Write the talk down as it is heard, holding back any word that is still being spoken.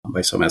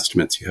By some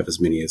estimates, you have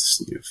as many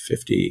as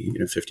 50,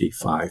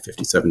 55,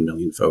 57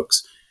 million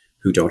folks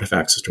who don't have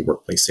access to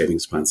workplace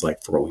savings plans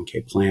like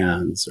 401k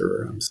plans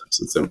or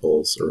Simpson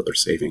Simples or other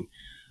saving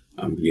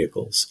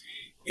vehicles.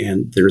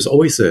 And there's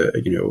always a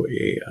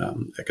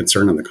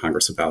concern in the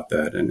Congress about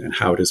that and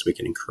how it is we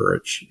can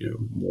encourage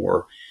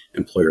more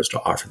employers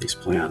to offer these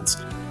plans.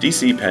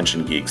 DC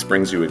Pension Geeks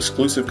brings you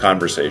exclusive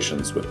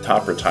conversations with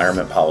top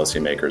retirement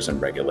policymakers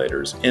and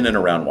regulators in and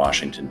around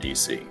Washington,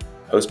 D.C.,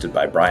 hosted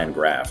by Brian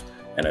Graff,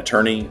 an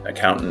attorney,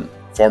 accountant,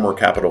 former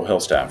Capitol Hill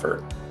staffer,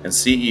 and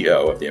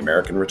CEO of the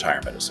American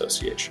Retirement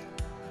Association.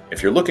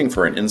 If you're looking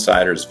for an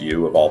insider's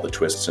view of all the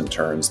twists and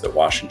turns that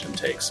Washington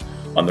takes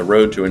on the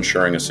road to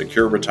ensuring a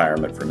secure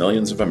retirement for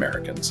millions of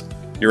Americans,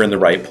 you're in the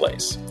right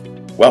place.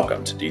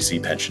 Welcome to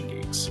DC Pension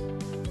Geeks.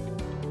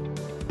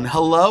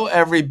 Hello,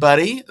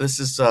 everybody. This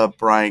is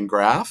Brian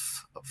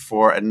Graff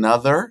for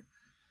another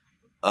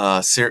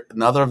of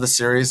the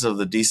series of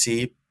the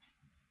DC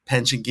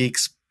Pension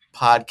Geeks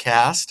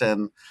podcast,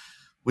 and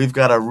we've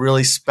got a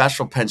really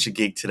special pension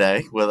geek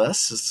today with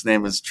us. His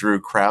name is Drew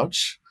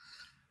Crouch,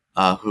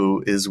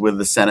 who is with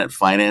the Senate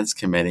Finance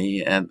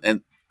Committee,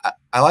 and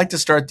I like to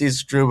start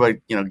these, Drew,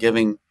 by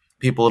giving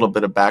people a little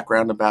bit of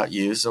background about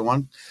you.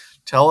 So,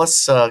 tell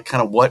us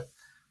kind of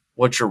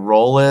what your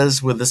role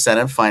is with the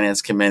Senate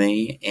Finance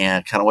Committee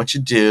and kind of what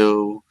you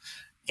do,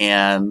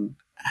 and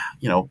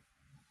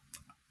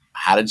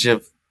how did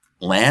you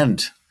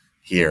land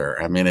here?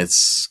 I mean,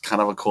 it's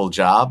kind of a cool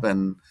job,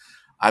 and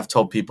I've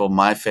told people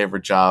my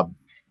favorite job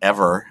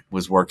ever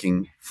was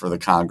working for the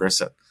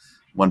Congress at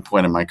one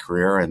point in my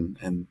career,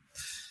 and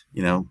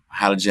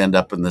how did you end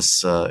up in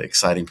this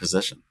exciting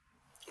position?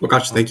 Well,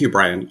 gosh, thank you,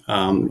 Brian.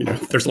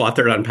 There's a lot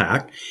there to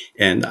unpack.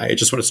 And I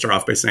just want to start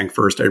off by saying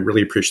first, I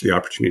really appreciate the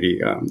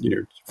opportunity,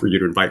 for you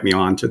to invite me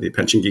on to the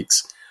Pension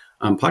Geeks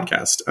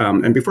podcast.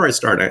 And before I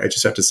start, I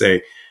just have to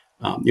say,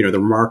 the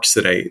remarks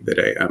that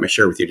I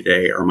share with you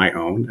today are my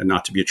own and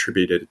not to be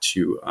attributed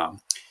to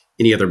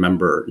any other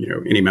member,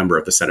 any member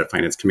of the Senate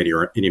Finance Committee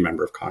or any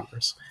member of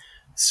Congress.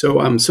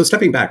 So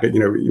stepping back,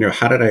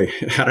 how did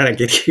I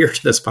get here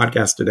to this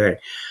podcast today?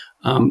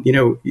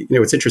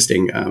 It's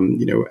interesting.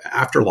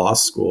 After law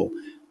school,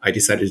 I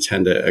decided to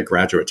attend a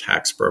graduate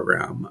tax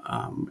program.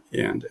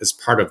 And as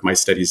part of my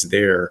studies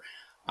there,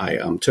 I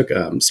took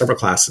several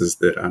classes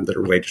that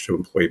are related to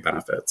employee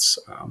benefits,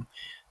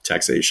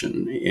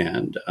 taxation,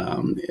 and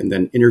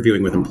then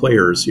interviewing with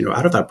employers.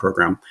 Out of that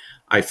program,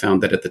 I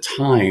found that at the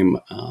time,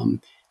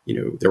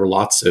 there were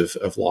lots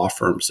of law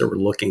firms that were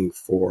looking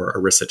for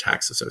ERISA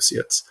tax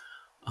associates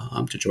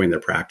to join their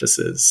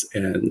practices.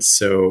 And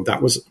so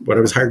that was what I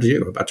was hired to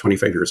do about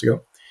 25 years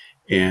ago.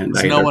 And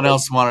no one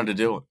else wanted to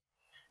do it.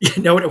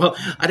 Well,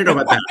 I don't know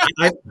about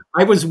that.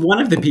 I was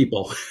one of the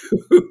people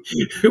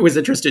who was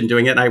interested in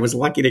doing it, and I was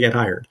lucky to get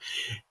hired.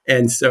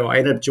 And so I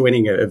ended up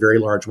joining a very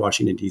large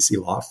Washington, D.C.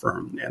 law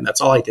firm, and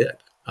that's all I did.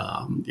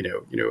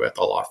 At the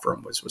law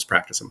firm was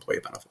practice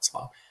employee benefits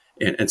law,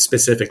 and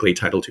specifically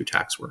Title II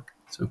tax work.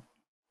 So.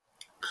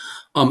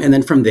 And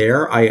then from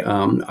there,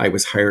 I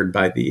was hired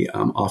by the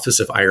Office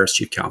of IRS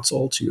Chief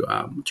Counsel to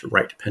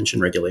write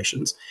pension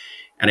regulations,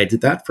 and I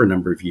did that for a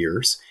number of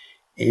years.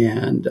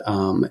 And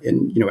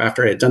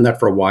after I had done that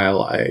for a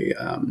while,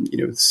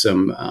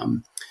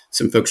 some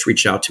folks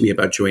reached out to me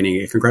about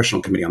joining a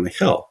congressional committee on the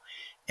Hill,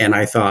 and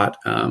I thought,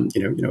 I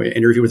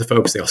interviewed with the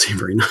folks; they all seemed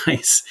very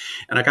nice.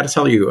 And I got to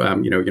tell you,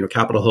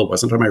 Capitol Hill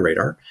wasn't on my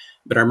radar.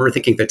 But I remember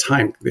thinking at the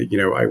time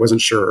that, I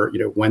wasn't sure,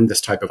 when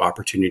this type of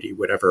opportunity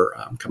would ever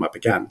come up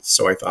again.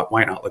 So I thought,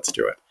 why not? Let's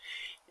do it.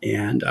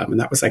 And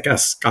that was, I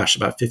guess,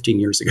 about 15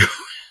 years ago.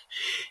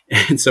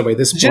 And so by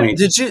this point,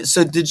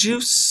 did you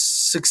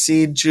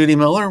succeed Judy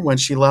Miller when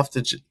she left?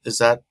 Is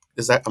that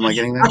am I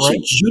getting that actually,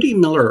 right? Judy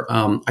Miller,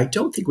 I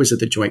don't think was at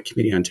the Joint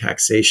Committee on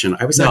Taxation.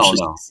 I was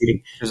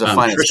succeeding Tricia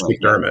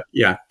McDermott.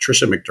 Yeah,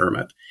 Tricia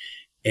McDermott.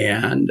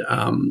 And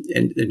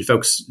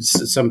folks,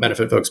 some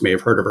benefit folks may have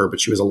heard of her, but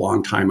she was a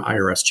longtime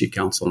IRS Chief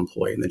Counsel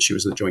employee, and then she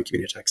was in the Joint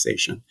Committee on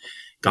Taxation.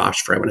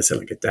 Gosh, for I want to say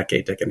like a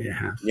decade and a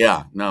half.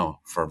 Yeah, no,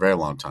 for a very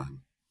long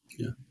time.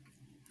 Yeah.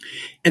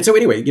 And so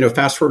anyway,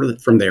 fast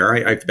forward from there,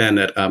 I've been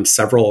at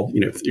several,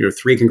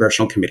 3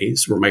 congressional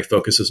committees where my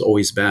focus has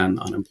always been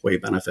on employee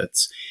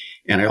benefits.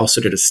 And I also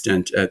did a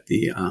stint at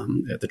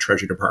the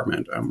Treasury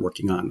Department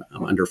working on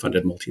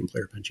underfunded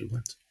multi-employer pension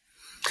plans.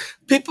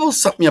 People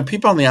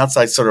on the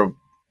outside sort of,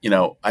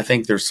 I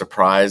think they're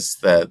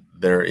surprised that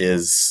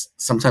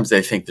sometimes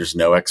they think there's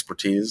no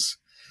expertise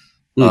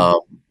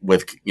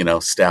with,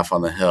 staff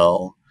on the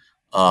Hill.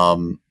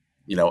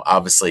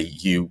 Obviously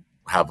you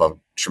have a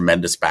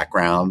tremendous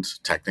background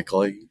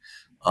technically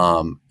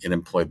in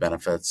employee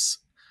benefits,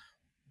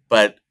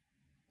 but,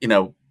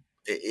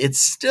 it's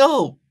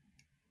still,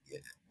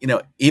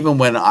 even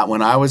when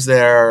I was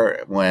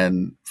there,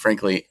 when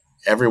frankly,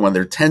 everyone,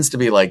 there tends to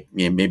be like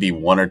maybe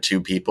 1 or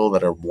 2 people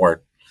that are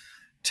more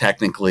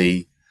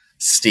technically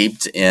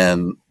steeped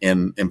in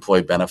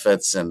employee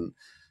benefits. And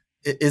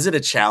is it a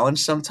challenge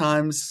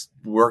sometimes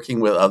working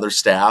with other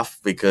staff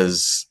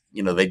because,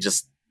 they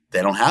just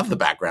they don't have the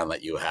background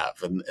that you have.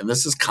 And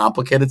this is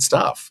complicated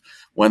stuff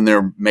when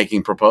they're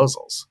making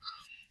proposals.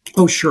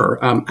 Oh, sure.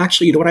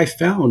 Actually, what I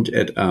found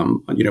at,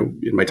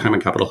 in my time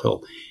on Capitol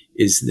Hill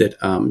is that,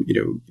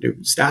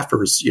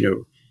 staffers,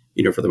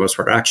 for the most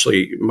part, are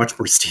actually much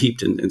more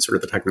steeped in sort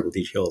of the technical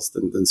details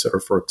than sort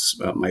of folks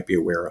might be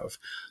aware of.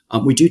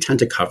 We do tend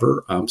to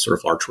cover sort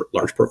of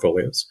large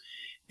portfolios.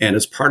 And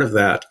as part of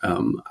that,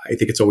 I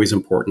think it's always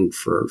important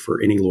for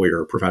any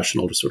lawyer or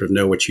professional to sort of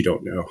know what you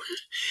don't know.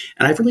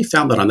 And I've really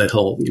found that on the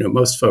Hill,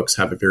 most folks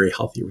have a very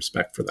healthy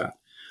respect for that.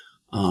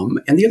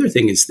 And the other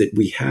thing is that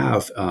we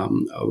have, a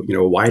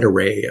wide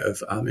array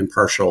of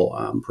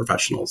impartial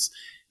professionals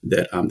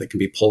that can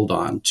be pulled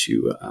on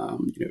to,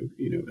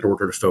 in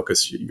order to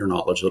focus your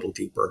knowledge a little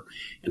deeper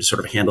and to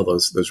sort of handle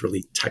those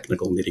really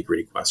technical nitty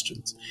gritty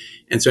questions.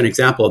 And so an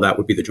example of that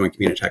would be the Joint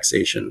Committee on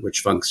Taxation, which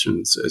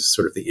functions as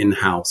sort of the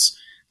in-house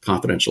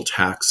confidential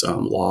tax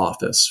law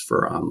office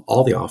for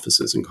all the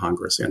offices in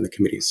Congress and the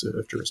committees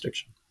of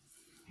jurisdiction.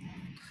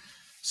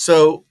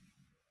 So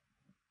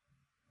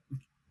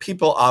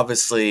people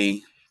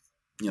obviously,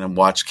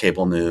 watch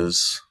cable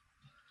news,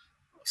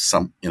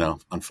 some,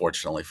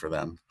 unfortunately for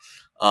them.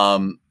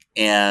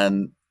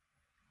 And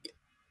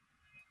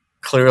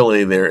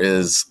clearly there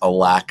is a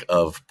lack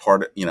of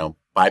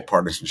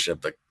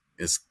bipartisanship that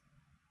is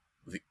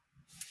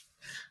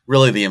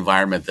really the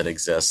environment that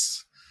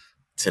exists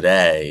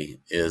today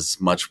is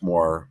much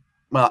more,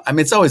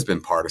 it's always been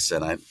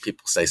partisan.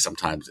 People say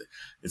sometimes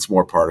it's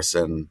more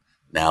partisan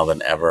now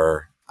than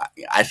ever.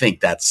 I think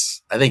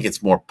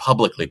it's more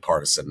publicly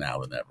partisan now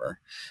than ever,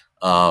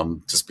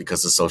 just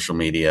because of social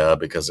media,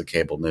 because of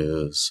cable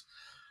news.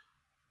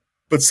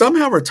 But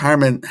somehow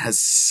retirement has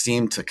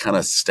seemed to kind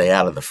of stay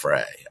out of the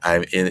fray.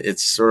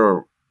 It's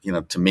sort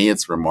of, to me,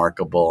 it's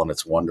remarkable and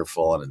it's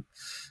wonderful,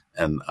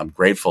 and I'm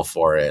grateful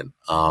for it.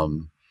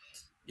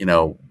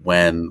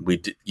 When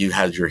you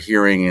had your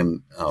hearing,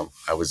 and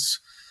I was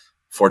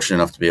fortunate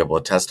enough to be able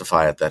to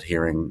testify at that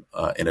hearing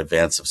in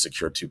advance of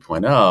Secure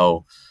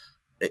 2.0.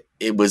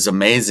 It was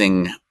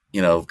amazing,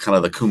 kind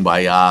of the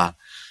kumbaya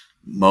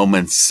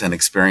moments and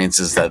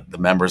experiences that the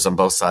members on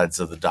both sides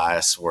of the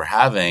dais were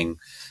having.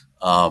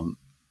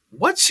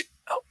 Why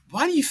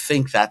do you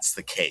think that's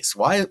the case?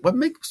 What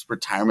makes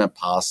retirement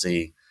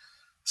policy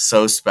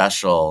so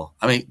special?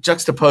 I mean,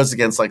 juxtaposed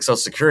against like Social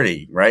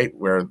Security, right?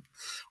 Or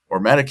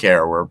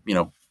Medicare, where,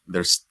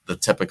 there's the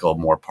typical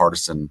more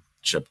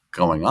partisanship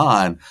going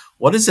on.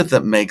 What is it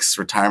that makes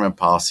retirement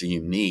policy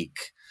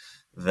unique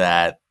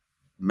that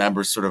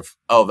members sort of,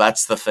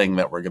 that's the thing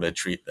that we're going to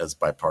treat as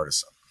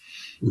bipartisan?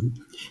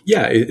 Mm-hmm.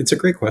 Yeah, it's a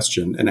great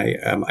question. And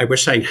I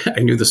wish I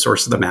knew the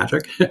source of the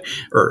magic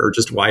or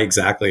just why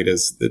exactly it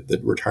is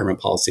that retirement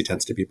policy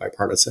tends to be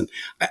bipartisan.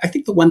 I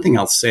think the one thing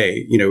I'll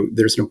say,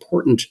 there's an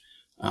important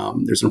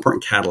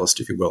catalyst,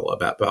 if you will,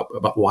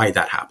 about why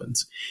that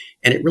happens.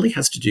 And it really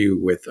has to do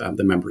with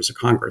the members of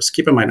Congress.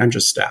 Keep in mind, I'm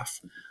just staff.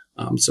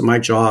 So my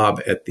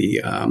job at the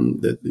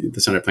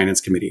Senate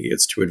Finance Committee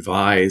is to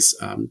advise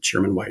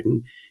Chairman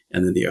Wyden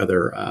and then the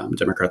other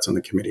Democrats on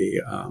the committee,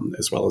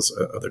 as well as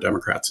other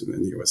Democrats in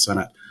the U.S.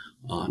 Senate,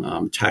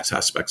 on tax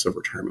aspects of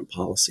retirement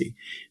policy.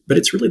 But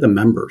it's really the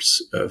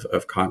members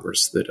of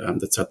Congress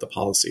that set the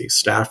policy.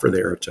 Staff are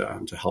there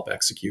to help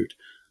execute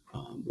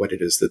what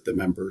it is that the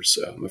members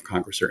of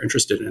Congress are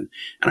interested in.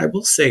 And I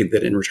will say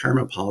that in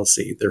retirement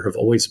policy, there have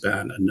always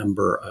been a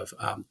number of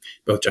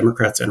both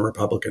Democrats and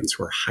Republicans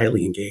who are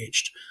highly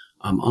engaged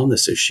on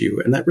this issue.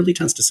 And that really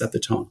tends to set the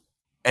tone.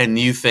 And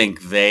you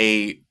think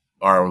they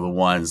are the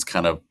ones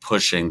kind of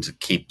pushing to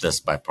keep this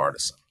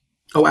bipartisan?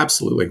 Oh,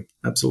 absolutely.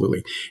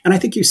 Absolutely. And I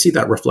think you see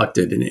that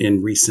reflected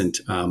in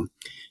recent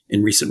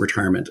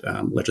retirement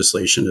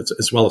legislation,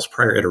 as well as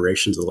prior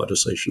iterations of the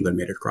legislation that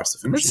made it across the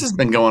finish line. This has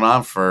been going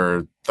on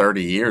for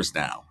 30 years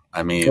now.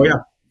 I mean,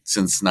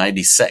 since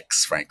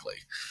 96, frankly.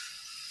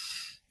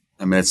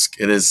 I mean,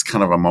 it is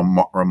kind of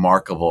a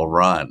remarkable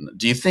run.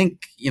 Do you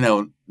think,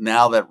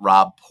 now that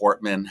Rob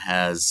Portman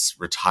has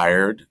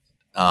retired,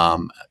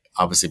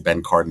 obviously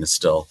Ben Cardin is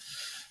still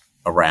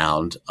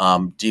around,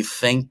 do you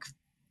think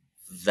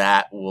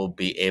that will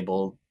be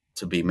able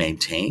to be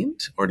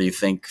maintained, or do you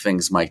think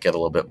things might get a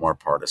little bit more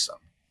partisan?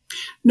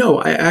 No,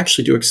 I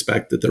actually do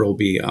expect that there will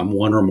be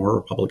one or more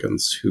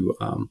Republicans who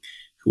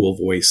will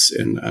voice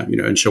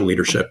and show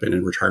leadership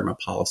in retirement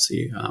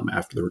policy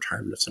after the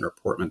retirement of Senator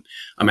Portman.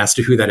 As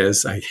to who that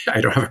is, I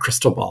don't have a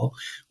crystal ball.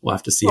 We'll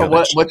have to see.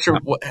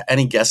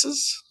 Any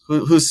guesses?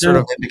 Who's sort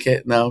of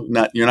indicate? No,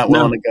 you're not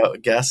willing to go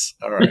guess.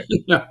 All right.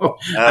 No,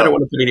 I don't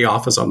want to put any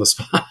office on the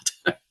spot.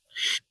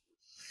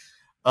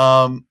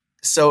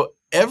 So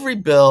every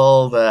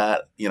bill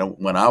that,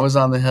 when I was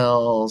on the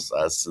Hill,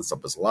 since I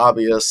was a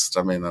lobbyist,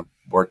 I've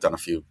worked on a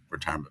few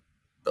retirement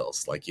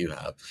bills like you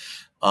have.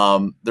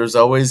 There's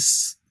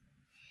always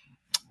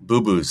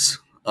boo-boos.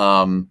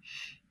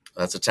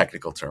 That's a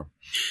technical term.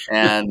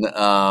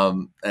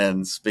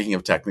 And speaking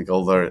of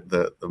technical,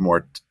 the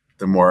more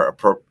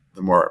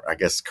I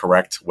guess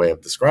correct way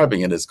of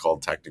describing it is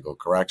called technical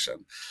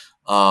correction.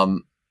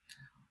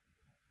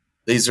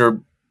 These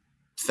are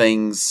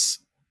things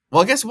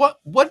Well, I guess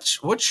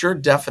what's your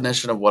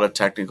definition of what a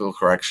technical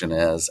correction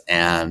is,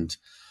 and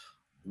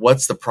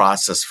what's the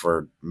process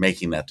for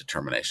making that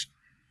determination?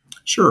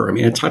 Sure. I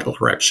mean, a technical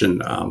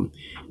correction,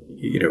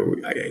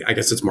 I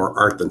guess it's more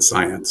art than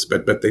science,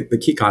 but the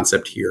key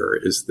concept here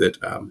is that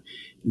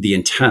the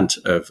intent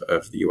of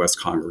the U.S.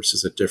 Congress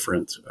is it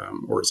different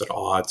or is at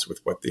odds with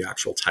what the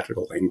actual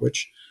technical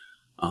language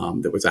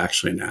that was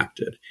actually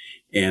enacted.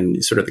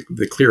 And sort of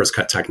the clearest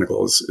cut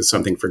technical is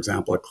something, for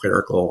example, a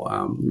clerical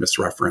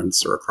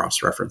misreference or a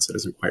cross-reference that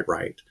isn't quite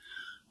right.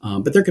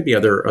 But there could be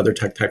other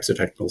types of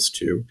technicals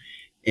too.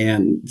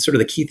 And sort of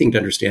the key thing to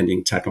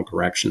understanding technical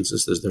corrections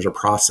is there's a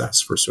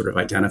process for sort of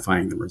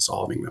identifying them,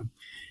 resolving them.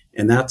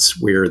 And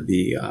that's where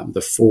the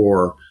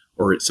 4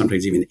 or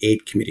sometimes even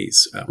 8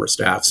 committees or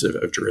staffs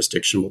of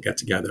jurisdiction will get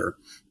together,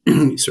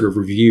 sort of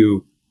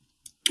review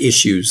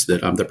issues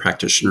that the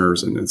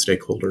practitioners and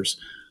stakeholders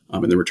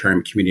in the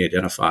retirement community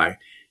identify,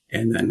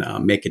 and then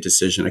make a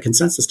decision, a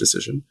consensus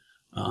decision.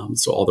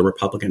 So all the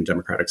Republican and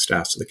Democratic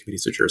staffs of the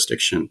committees of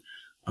jurisdiction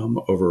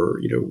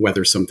over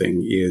whether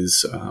something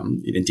is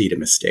indeed a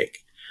mistake.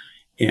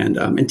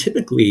 And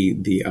typically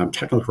the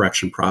technical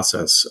correction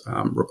process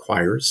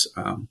requires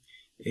a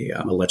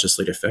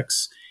legislative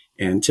fix.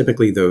 And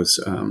typically those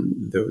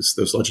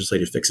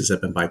legislative fixes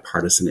have been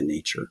bipartisan in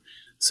nature,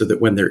 so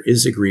that when there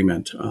is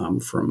agreement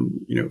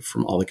from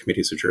all the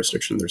committees of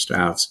jurisdiction and their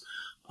staffs,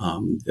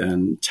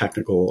 then a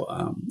technical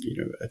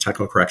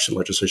correction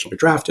legislation will be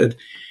drafted,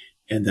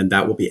 and then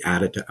that will be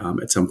added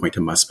at some point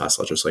to must-pass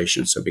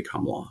legislation, so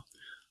become law.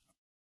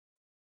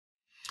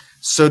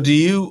 So do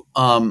you,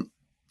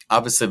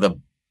 obviously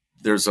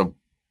there's a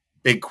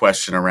big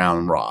question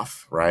around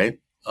Roth, right?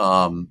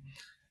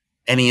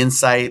 Any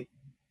insight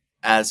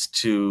as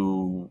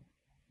to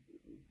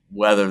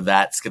whether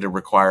that's going to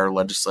require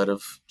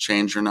legislative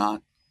change or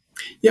not?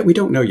 Yeah, we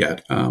don't know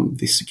yet.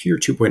 The Secure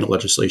 2.0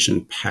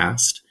 legislation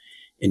passed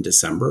in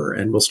December,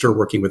 and we're still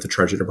working with the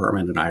Treasury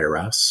Department and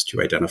IRS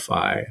to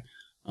identify,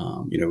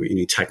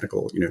 any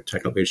technical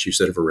issues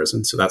that have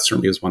arisen. So that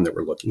certainly is one that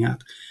we're looking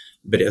at.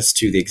 But as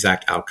to the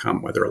exact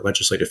outcome, whether a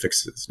legislative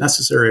fix is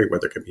necessary,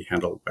 whether it can be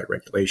handled by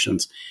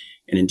regulations,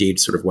 and indeed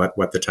sort of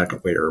what the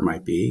technical error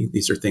might be,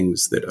 these are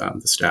things that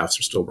the staffs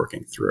are still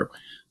working through.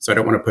 So I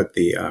don't want to put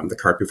the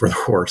cart before the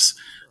horse,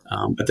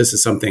 but this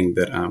is something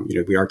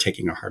that we are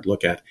taking a hard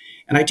look at.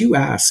 And I do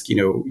ask,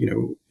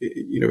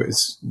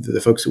 as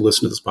the folks who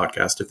listen to this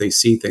podcast, if they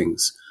see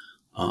things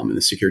in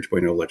the Secure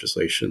 2.0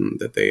 legislation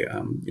that they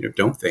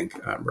don't think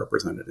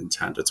represented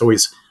intent, it's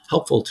always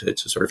helpful to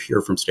sort of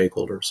hear from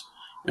stakeholders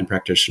and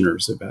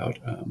practitioners about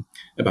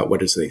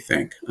what it is they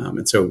think.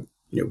 And so,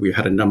 we've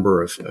had a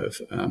number of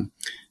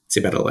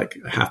say about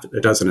a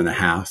dozen and a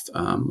half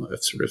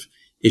of sort of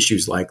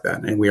issues like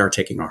that, and we are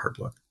taking a hard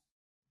look.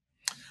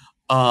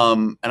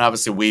 And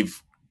obviously,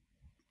 we've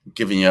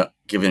given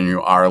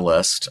you our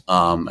list,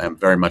 and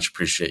very much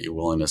appreciate your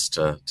willingness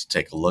to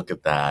take a look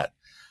at that.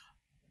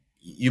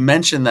 You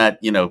mentioned that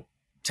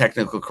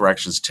technical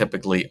corrections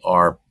typically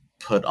are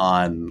put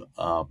on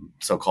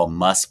so-called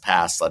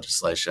must-pass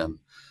legislation.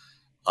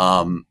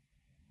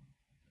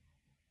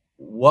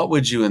 What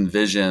would you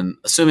envision,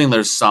 assuming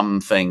there's some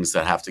things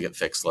that have to get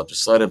fixed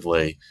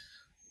legislatively,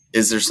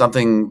 is there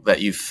something that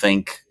you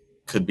think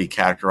could be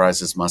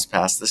categorized as must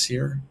pass this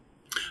year?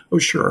 Oh,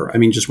 sure. I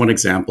mean, just one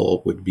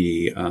example would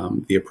be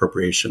the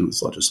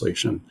appropriations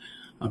legislation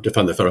to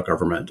fund the federal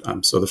government.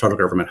 So the federal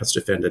government has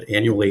to fund it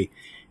annually,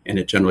 and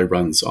it generally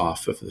runs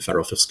off of the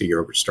federal fiscal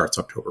year, which starts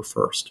October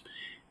 1st.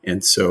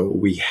 And so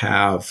we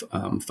have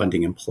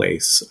funding in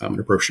place. An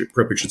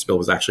appropriations bill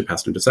was actually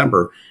passed in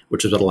December,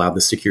 which is what allowed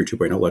the Secure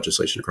 2.0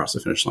 legislation to cross the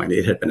finish line.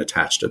 It had been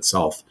attached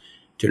itself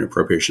to an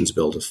appropriations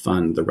bill to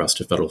fund the rest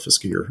of federal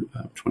fiscal year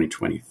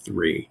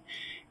 2023.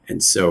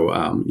 And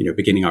so,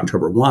 beginning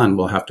October 1,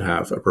 we'll have to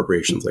have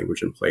appropriations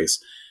language in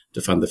place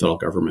to fund the federal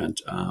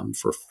government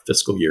for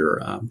fiscal year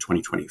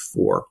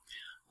 2024.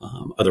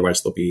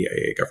 Otherwise, there'll be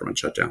a government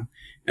shutdown.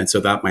 And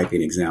so that might be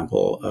an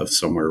example of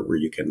somewhere where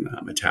you can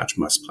attach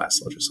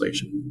must-pass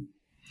legislation.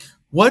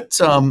 What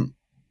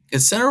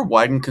is Senator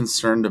Wyden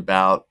concerned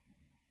about?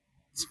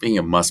 Speaking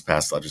of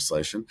must-pass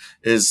legislation,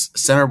 is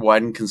Senator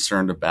Wyden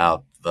concerned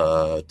about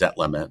the debt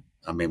limit?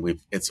 I mean,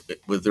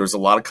 there was a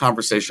lot of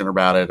conversation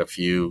about it a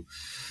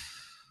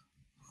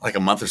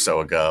month or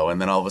so ago,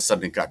 and then all of a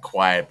sudden it got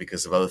quiet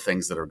because of other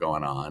things that are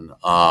going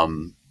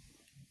on.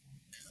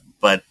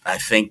 But I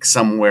think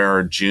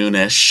somewhere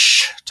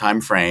June-ish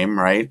timeframe,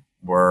 right,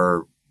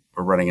 we're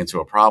running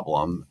into a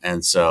problem.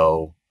 And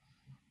so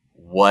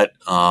what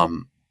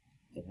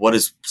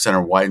is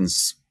Senator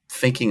Wyden's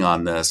thinking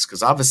on this?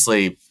 Because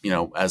obviously,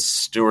 as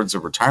stewards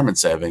of retirement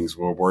savings,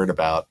 we're worried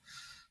about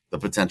the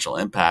potential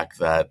impact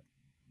that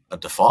a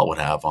default would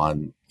have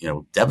on,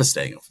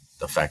 devastating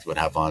effect it would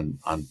have on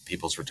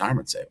people's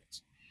retirement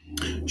savings.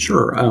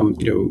 Sure.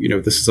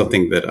 This is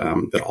something that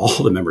that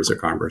all the members of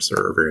Congress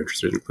are very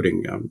interested in,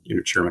 including,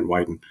 Chairman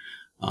Wyden.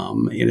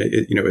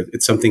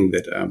 It's something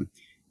that,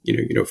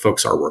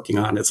 folks are working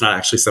on. It's not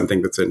actually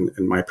something that's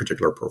in my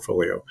particular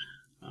portfolio.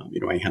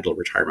 I handle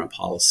retirement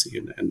policy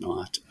and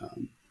not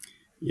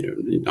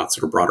not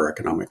sort of broader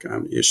economic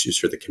issues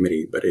for the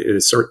committee, but it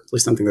is certainly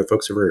something that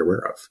folks are very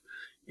aware of.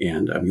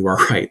 And you are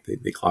right;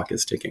 the clock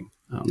is ticking.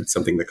 It's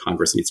something that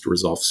Congress needs to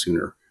resolve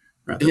sooner.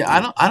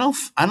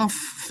 I don't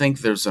think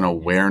there's an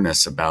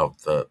awareness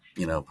about the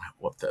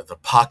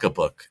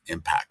pocketbook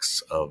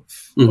impacts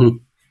of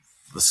the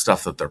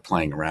stuff that they're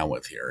playing around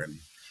with here, and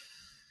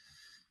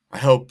I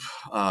hope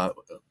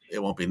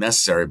it won't be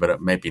necessary, but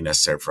it may be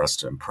necessary for us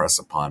to impress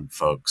upon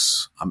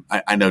folks.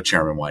 I know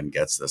Chairman Wyden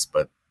gets this,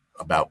 but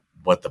about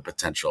what the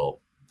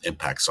potential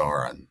impacts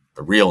are and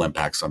the real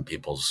impacts on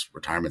people's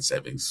retirement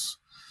savings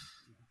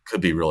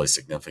could be really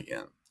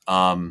significant.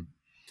 All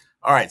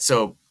right,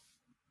 so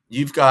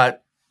you've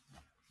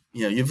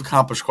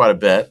accomplished quite a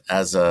bit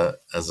as a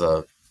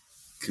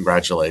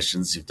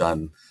congratulations. You've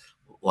done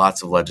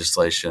lots of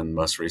legislation,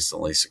 most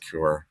recently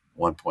Secure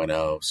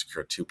 1.0,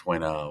 Secure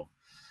 2.0.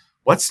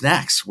 What's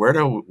next? Where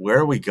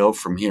do we go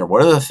from here?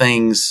 What are the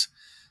things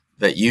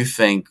that you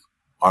think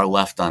are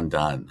left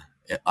undone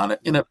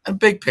in a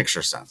big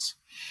picture sense?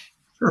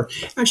 Sure.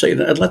 Actually,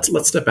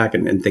 let's step back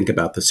and think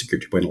about the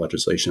Secure 2.0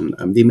 legislation.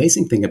 The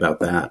amazing thing about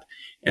that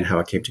and how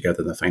it came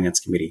together in the Finance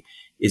Committee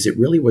is it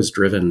really was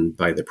driven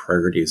by the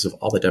priorities of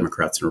all the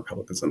Democrats and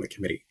Republicans on the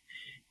committee.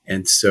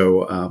 And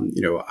so,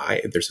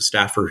 there's a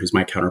staffer who's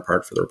my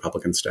counterpart for the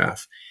Republican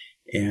staff.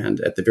 And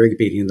at the very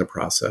beginning of the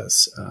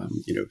process,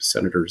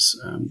 Senators,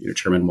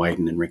 Chairman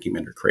Wyden and Ranking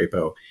Member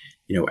Crapo,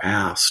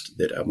 asked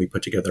that we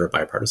put together a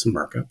bipartisan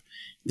markup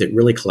that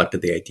really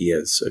collected the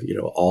ideas of,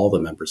 all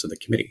the members of the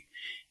committee.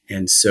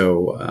 And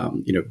so,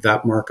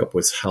 that markup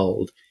was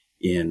held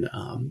in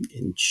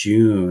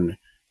June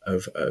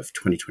of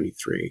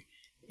 2023.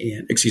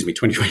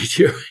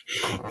 2022.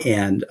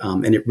 And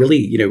it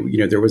really,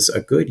 there was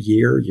a good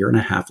year and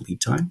a half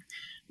lead time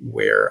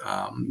where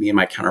me and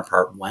my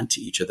counterpart went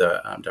to each of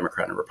the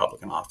Democrat and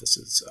Republican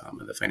offices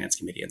in the Finance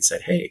Committee and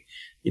said, hey,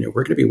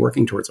 we're going to be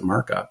working towards a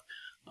markup.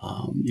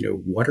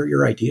 What are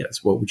your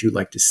ideas? What would you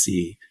like to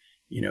see,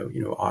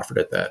 offered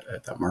at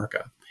that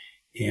markup?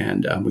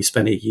 And we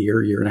spent a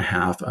year and a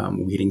half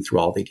weeding through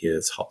all the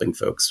ideas, helping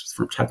folks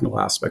from technical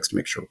aspects to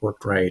make sure it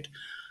worked right,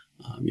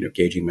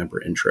 gauging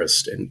member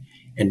interest.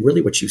 And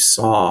really what you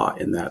saw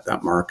in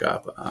that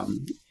markup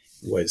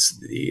was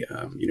the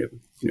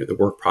the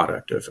work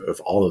product of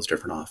all those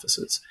different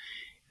offices.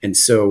 And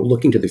so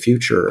looking to the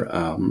future,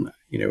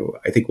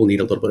 I think we'll need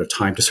a little bit of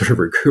time to sort of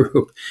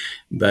regroup,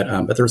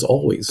 but there's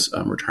always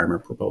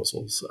retirement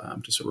proposals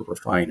to sort of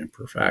refine and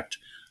perfect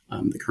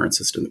the current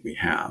system that we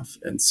have.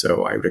 And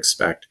so I would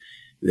expect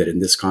that in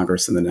this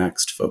Congress and the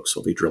next, folks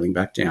will be drilling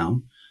back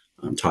down,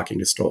 talking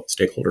to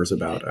stakeholders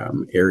about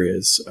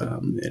areas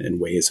and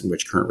ways in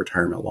which current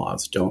retirement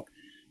laws don't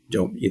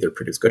either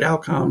produce good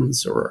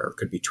outcomes or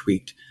could be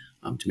tweaked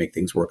to make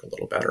things work a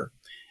little better.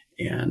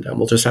 And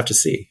we'll just have to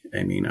see.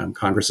 I mean,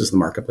 Congress is the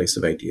marketplace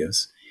of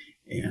ideas,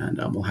 and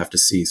we'll have to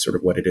see sort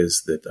of what it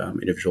is that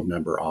individual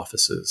member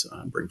offices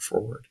bring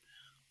forward.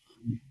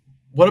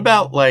 What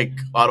about like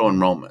auto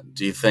enrollment?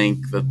 Do you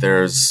think that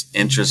there's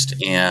interest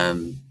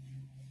in,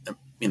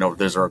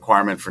 there's a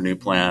requirement for new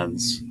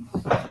plans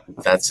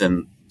that's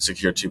in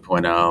Secure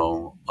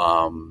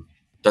 2.0?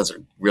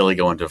 Doesn't really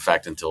go into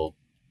effect until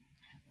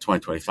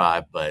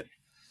 2025, but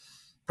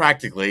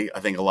practically, I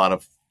think a lot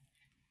of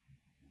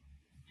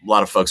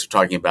folks are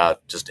talking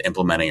about just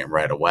implementing it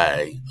right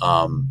away.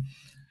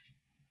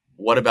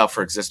 What about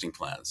for existing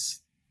plans?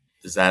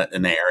 Is that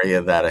an area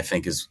that I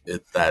think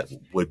that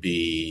would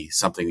be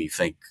something you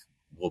think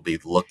will be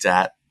looked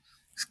at,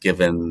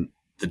 given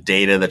the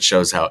data that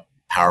shows how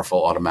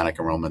powerful automatic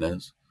enrollment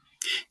is?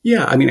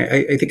 Yeah, I mean,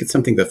 I think it's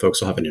something that folks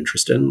will have an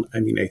interest in.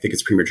 I mean, I think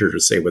it's premature to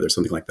say whether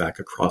something like that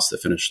could cross the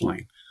finish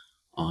line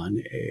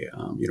on a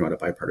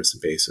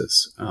bipartisan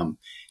basis.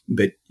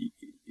 But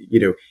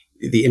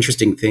the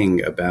interesting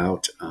thing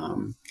about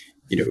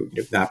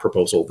that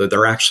proposal, that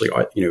there actually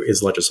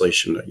is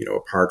legislation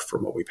apart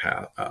from what we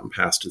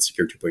passed in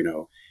Secure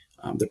 2.0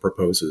 that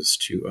proposes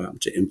to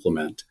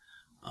implement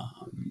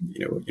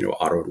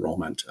auto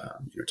enrollment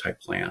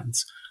type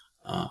plans.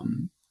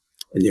 And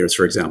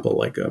for example,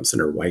 like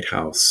Senator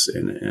Whitehouse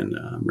and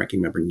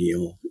Ranking Member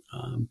Neal,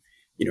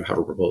 have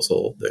a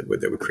proposal that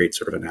would create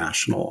sort of a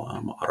national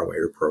auto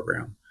waiver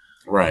program.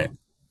 Right.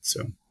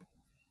 So.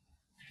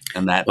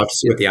 And that we'll have to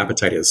see what the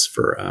appetite is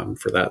for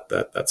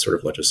that sort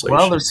of legislation.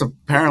 Well, there's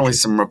apparently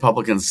some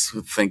Republicans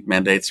who think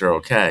mandates are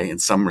okay in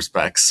some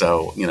respects.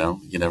 So you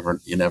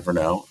never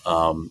know,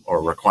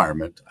 or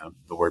requirement.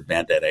 The word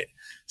mandate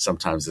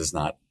sometimes is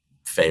not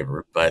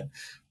favored. But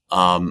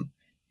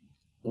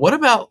what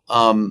about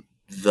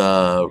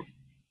the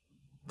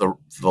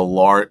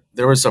large?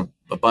 There was a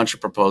bunch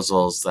of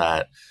proposals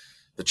that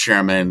the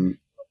chairman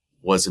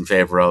was in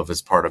favor of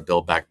as part of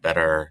Build Back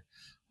Better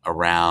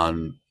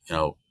around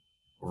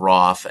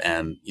Roth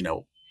and,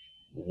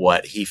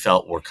 what he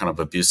felt were kind of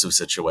abusive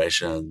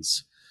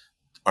situations.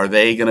 Are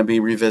they going to be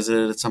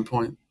revisited at some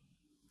point?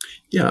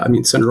 Yeah, I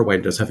mean, Senator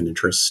Wyden does have an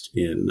interest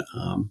in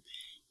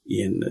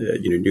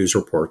news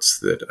reports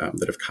that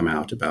have come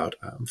out about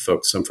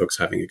some folks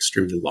having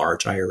extremely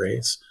large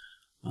IRAs,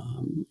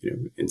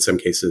 in some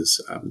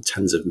cases,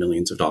 tens of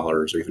millions of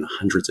dollars or even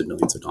hundreds of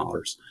millions of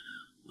dollars.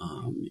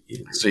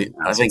 So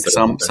I think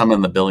some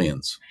in the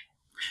billions.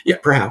 Yeah,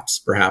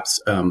 perhaps.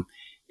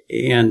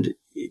 And,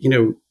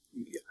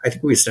 I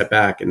think we step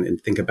back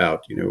and think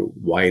about,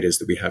 why it is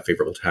that we have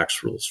favorable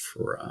tax rules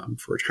for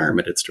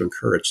retirement. It's to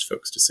encourage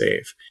folks to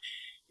save.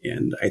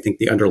 And I think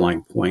the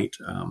underlying point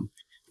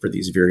for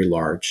these very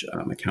large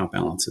account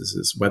balances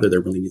is whether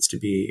there really needs to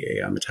be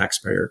a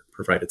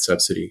taxpayer-provided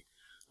subsidy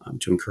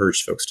to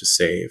encourage folks to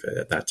save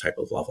at that type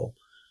of level.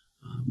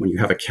 When you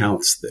have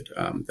accounts that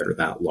are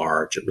that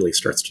large, it really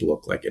starts to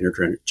look like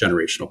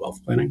intergenerational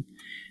wealth planning,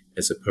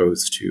 as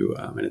opposed to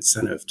an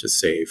incentive to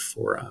save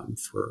for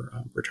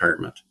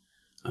retirement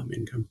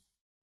income.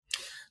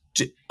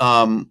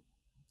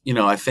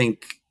 I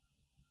think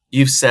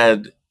you've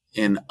said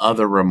in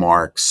other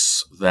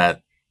remarks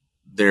that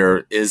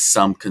there is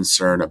some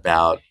concern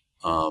about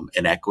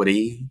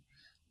inequity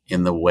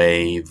in the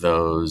way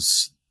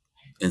those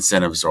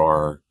incentives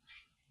are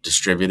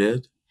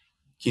distributed.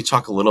 Can you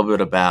talk a little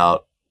bit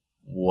about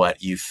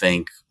what you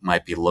think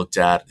might be looked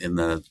at in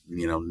the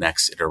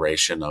next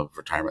iteration of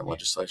retirement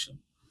legislation?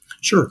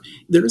 Sure.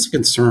 There is a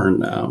concern.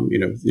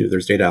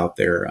 There's data out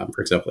there.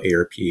 For example,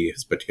 AARP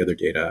has put together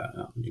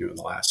data, in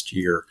the last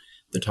year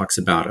that talks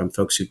about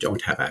folks who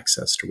don't have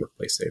access to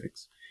workplace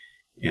savings.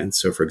 And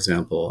so, for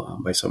example,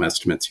 by some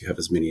estimates, you have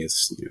as many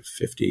as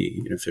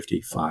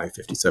 55,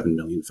 57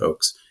 million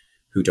folks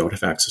who don't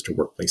have access to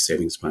workplace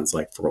savings plans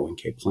like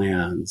 401k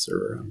plans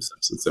or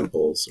Simpson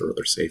Simples or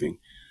other saving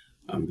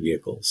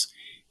vehicles.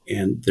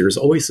 And there's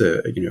always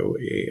a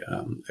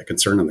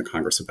concern in the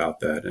Congress about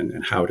that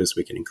and how it is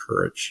we can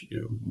encourage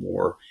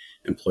more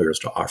employers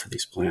to offer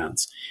these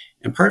plans.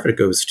 And part of it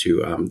goes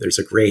to there's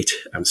a great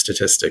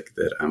statistic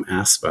that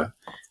ASPA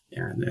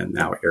and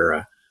now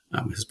ERA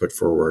has put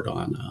forward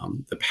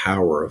on the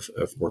power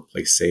of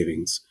workplace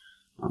savings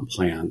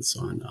plans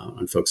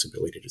on folks'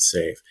 ability to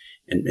save.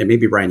 And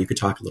maybe, Brian, you could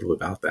talk a little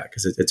bit about that,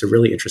 because it's a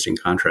really interesting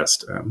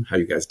contrast how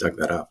you guys dug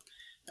that up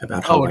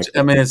about how.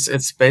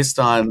 It's based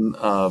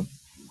on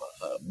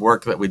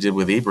work that we did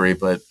with eBree,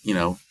 but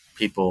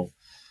people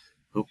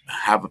who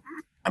have,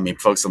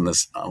 folks on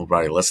this who are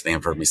probably listening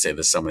have heard me say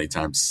this so many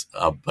times,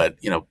 but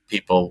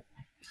people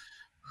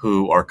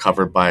who are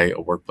covered by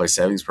a workplace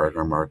savings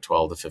program are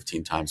 12 to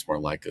 15 times more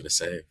likely to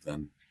save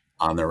than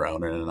on their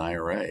own in an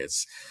IRA.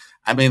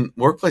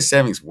 Workplace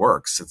savings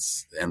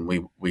works. And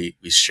we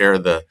share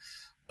the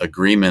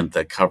agreement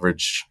that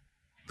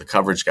the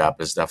coverage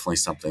gap is definitely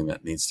something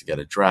that needs to get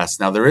addressed.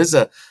 Now, there is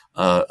a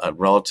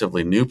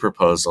relatively new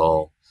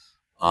proposal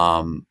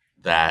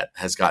that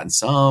has gotten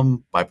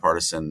some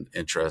bipartisan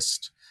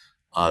interest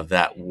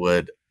that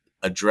would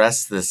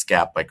address this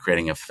gap by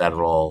creating a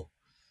federally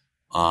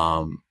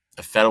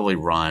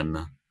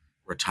run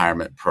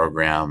retirement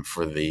program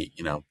for the,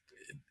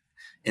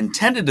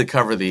 intended to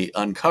cover the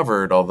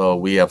uncovered, although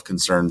we have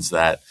concerns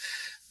that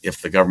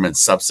if the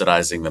government's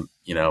subsidizing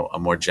a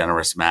more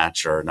generous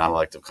match or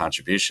non-elective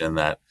contribution,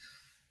 that,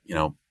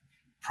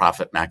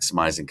 profit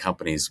maximizing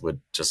companies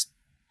would just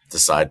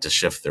decide to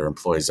shift their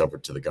employees over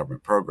to the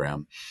government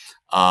program.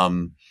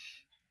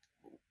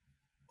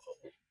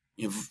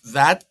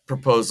 That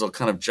proposal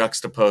kind of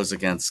juxtaposed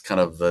against kind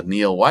of the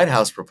Neil White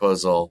House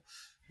proposal,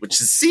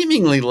 which is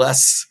seemingly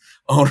less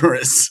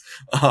onerous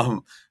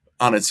on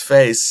its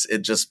face. It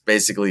just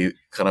basically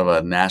kind of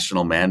a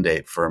national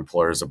mandate for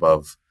employers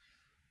above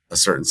a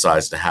certain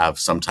size to have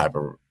some type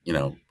of,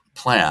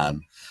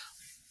 plan.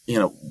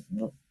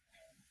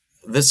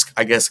 This,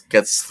 I guess,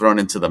 gets thrown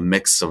into the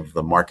mix of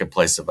the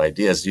marketplace of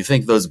ideas. Do you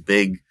think those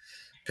big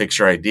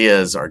picture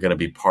ideas are going to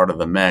be part of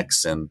the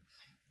mix? And,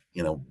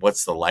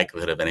 what's the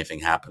likelihood of anything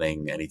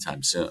happening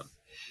anytime soon?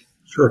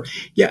 Sure.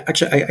 Yeah,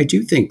 actually, I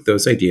do think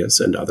those ideas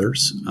and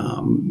others,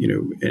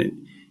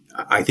 and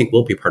I think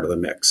will be part of the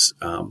mix.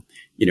 And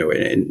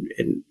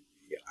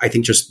I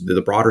think just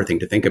the broader thing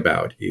to think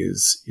about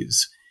is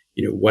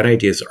what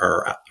ideas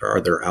are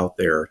there out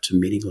there to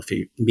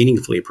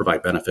meaningfully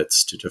provide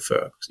benefits to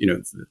folks,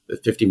 the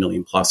 50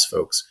 million plus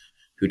folks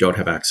who don't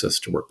have access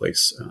to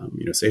workplace,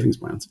 savings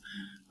plans.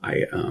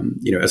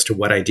 As to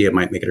what idea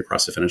might make it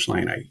across the finish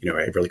line, I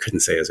really couldn't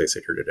say as I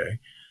sit here today.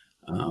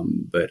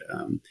 But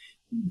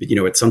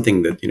it's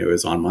something that,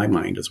 is on my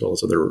mind as well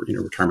as other,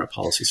 retirement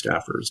policy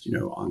staffers,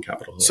 on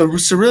Capitol Hill.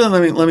 So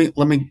really,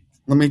 let me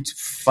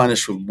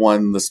finish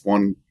with this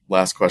one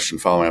last question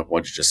following up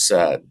what you just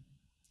said.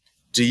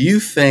 Do you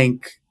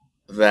think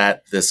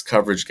that this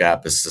coverage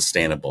gap is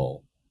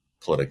sustainable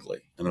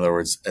politically? In other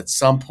words, at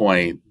some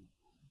point,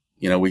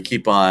 we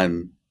keep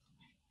on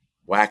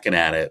whacking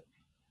at it.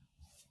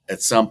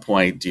 At some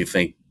point, do you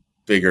think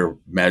bigger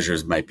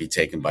measures might be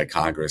taken by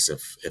Congress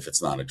if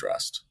it's not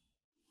addressed?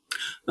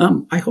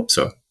 I hope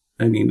so.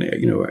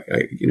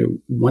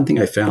 One thing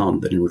I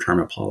found that in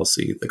retirement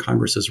policy, the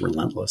Congress is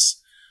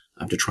relentless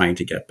to trying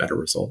to get better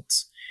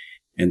results.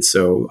 And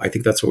so I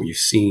think that's what you've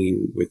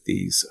seen with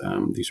these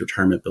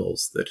retirement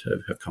bills that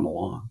have come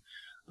along.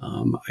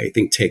 I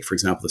think take, for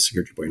example, the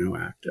Security Bueno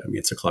Act.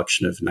 It's a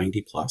collection of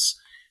 90 plus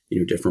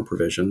different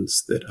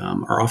provisions that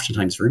are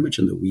oftentimes very much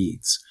in the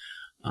weeds.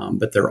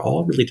 But they're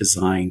all really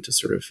designed to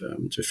sort of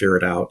to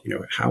ferret out,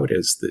 how it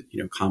is that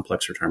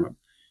complex retirement,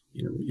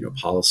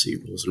 policy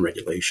rules and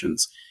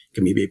regulations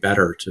can be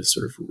better to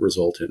sort of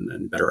result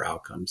in better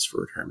outcomes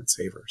for retirement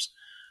savers.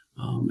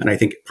 And I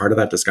think part of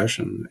that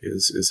discussion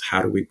is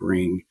how do we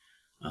bring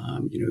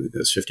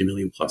those 50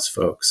 million plus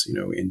folks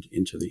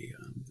into the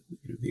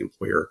the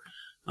employer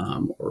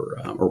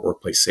or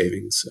workplace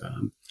savings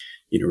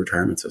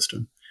retirement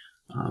system.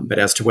 But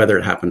as to whether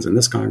it happens in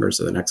this Congress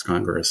or the next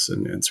Congress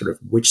and sort of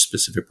which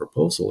specific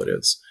proposal it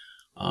is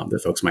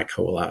that folks might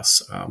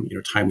coalesce,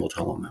 time will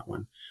tell on that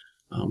one.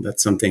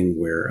 That's something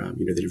where,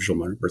 the individual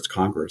members of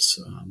Congress,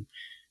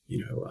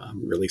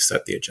 really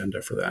set the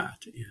agenda for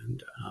that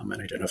and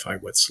identify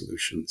what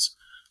solutions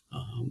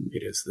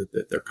it is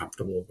that they're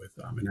comfortable with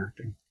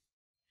enacting.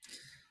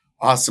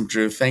 Awesome,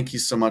 Drew. Thank you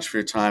so much for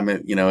your time.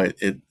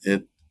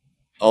 It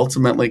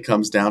ultimately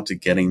comes down to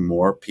getting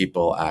more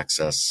people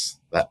access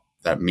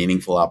that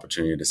meaningful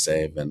opportunity to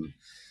save. And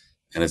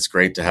it's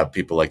great to have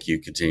people like you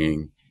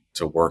continuing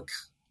to work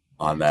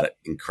on that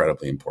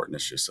incredibly important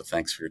issue. So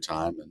thanks for your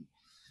time and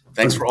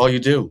thanks for all you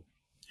do.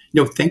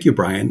 No, thank you,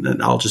 Brian.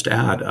 And I'll just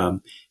add,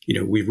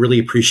 we really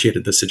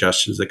appreciated the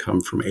suggestions that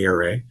come from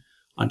ARA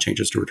on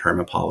changes to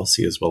retirement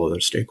policy as well as other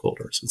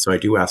stakeholders. And so I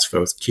do ask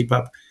folks, keep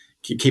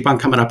on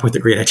coming up with the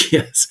great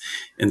ideas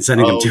and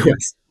sending them to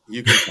us.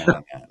 You can count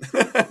on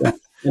that.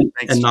 Yeah.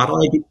 And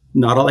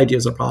not all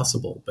ideas are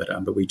possible,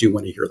 but we do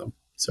want to hear them.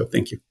 So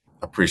thank you.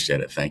 Appreciate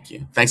it. Thank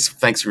you. Thanks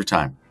for your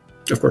time.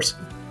 Of course.